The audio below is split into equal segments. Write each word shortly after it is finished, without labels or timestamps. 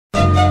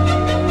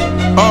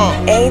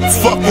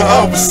fuck the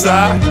other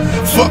side.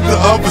 Fuck the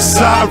other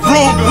side.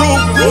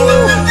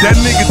 That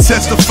nigga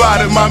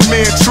testified in my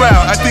man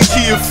trial. I think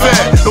he a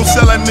fat. Don't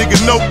sell that nigga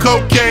no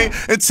cocaine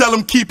and tell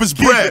him keep his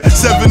bread.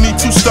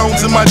 72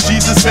 stones in my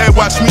Jesus head,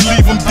 watch me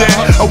leave him dead.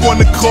 I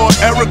wanna call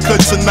Erica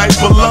tonight,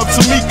 but love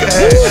Tamika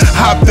had.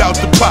 Hopped out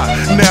the pot,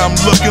 now I'm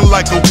looking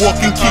like a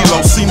walking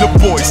kilo. Seen the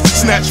boys,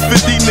 snatch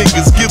 50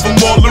 niggas, give them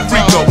all a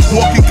Rico.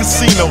 Walking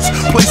casinos,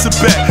 place a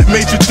bet,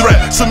 major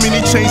threat. So many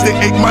chains, they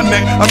ache my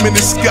neck. I'm in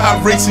the sky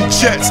racing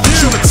jets.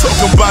 Should've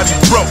talking body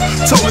broke,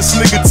 told this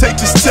nigga take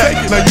this tag.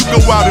 Now you go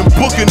out and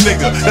book a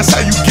nigga, that's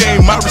how you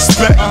gain my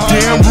respect.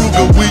 Damn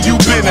Ruger, where you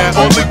been at?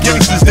 All the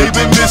gangsters, they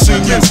been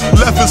missing you.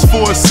 Left us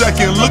for a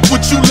second, look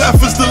what you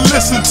left us to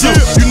listen to.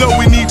 You know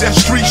we need that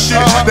street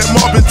shit, that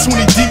Marvin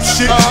 20 deep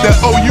shit. That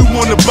you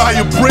wanna buy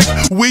a brick,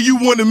 where you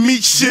wanna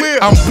meet shit.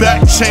 I'm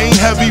back, chain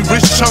heavy,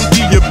 rich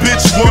chunky, your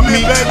bitch want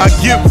me. I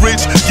get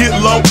rich, get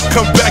low,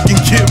 come back and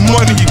get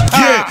money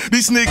again.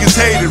 These niggas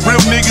hate it,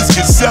 real niggas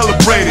get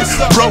celebrated.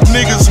 Broke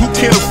niggas who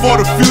can't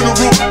afford a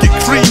funeral get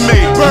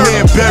cremated.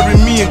 Man, bury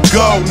me in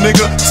gold,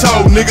 nigga.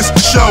 Told niggas,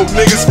 show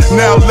niggas.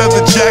 Now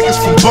leather jackets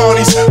from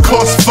Barney's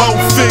cost 4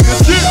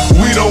 figures.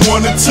 We don't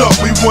wanna talk,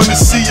 we wanna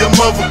see your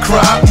mother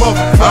cry. I'ma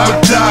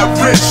die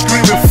rich,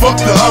 screaming fuck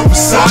the other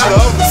side.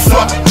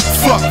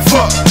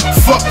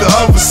 Fuck the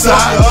other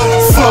side.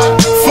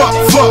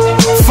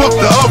 Fuck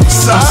the other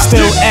side. I'm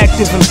still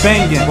active and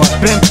banging,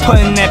 been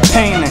putting that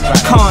pain in.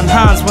 Con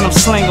Hines when I'm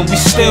slinging, we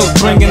still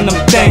bringing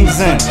them things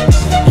in.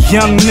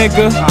 Young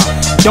nigga,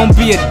 don't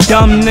be a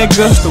dumb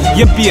nigga.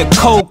 You be a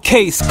cold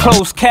case,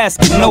 closed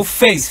casket, no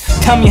face.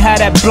 Tell me how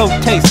that blow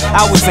tastes.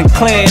 I was in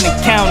Clarendon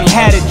County,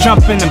 had it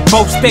jumping in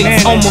both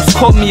states. Almost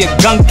caught me a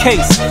gun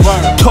case.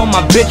 Told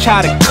my bitch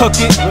how to cook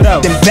it,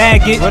 then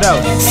bag it,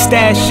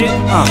 stash it,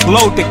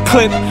 load the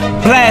clip,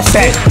 blast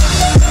it.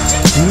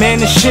 Man,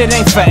 this shit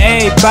ain't for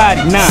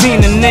everybody. Seen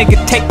a nigga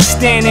take a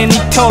stand and he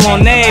told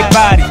on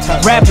everybody.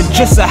 Rapping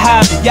just a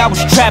hobby, I was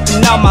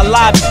trapping out my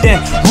lobby.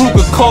 Then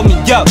Ruger called me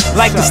up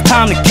like it's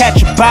time to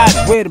catch a body.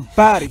 Where the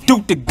body?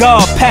 Duke the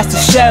guard, pass the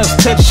shells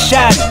to the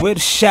shotty. Where the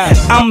shotty?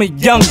 I'm a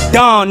young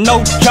Don,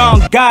 no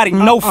John Gotti.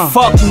 No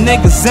fuck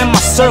niggas in my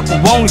circle,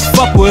 only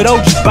fuck with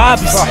OG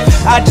Bobbies.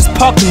 I just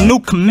parked a new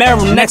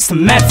Camaro next to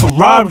Matt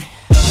Ferrari.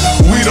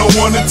 We don't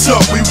wanna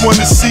talk, we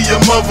wanna see your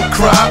mother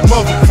cry.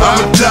 I'ma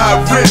die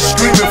rich,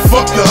 screaming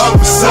fuck the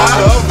other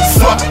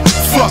side.